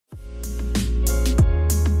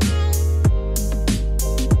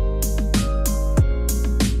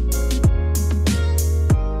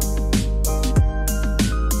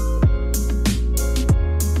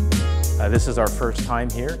is our first time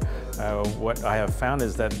here. What I have found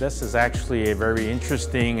is that this is actually a very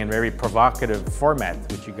interesting and very provocative format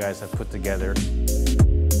which you guys have put together.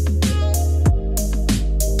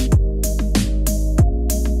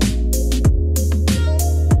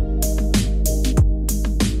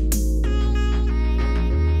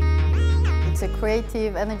 It's a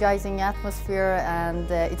creative, energizing atmosphere,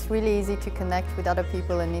 and it's really easy to connect with other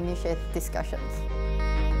people and initiate discussions.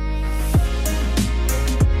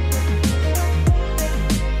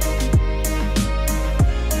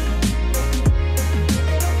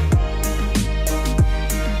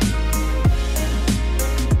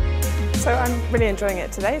 So I'm really enjoying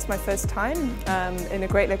it today. It's my first time in a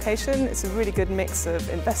great location. It's a really good mix of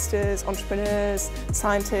investors, entrepreneurs,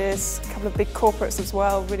 scientists, a couple of big corporates as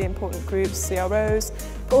well, really important groups, CROs,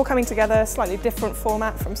 all coming together, slightly different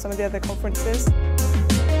format from some of the other conferences.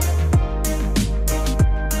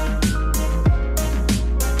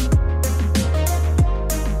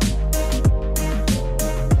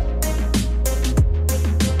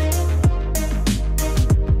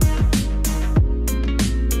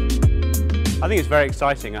 I think it's very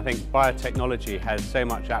exciting. I think biotechnology has so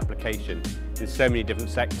much application in so many different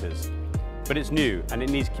sectors, but it's new and it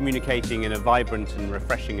needs communicating in a vibrant and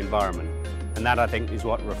refreshing environment. And that, I think, is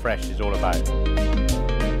what Refresh is all about.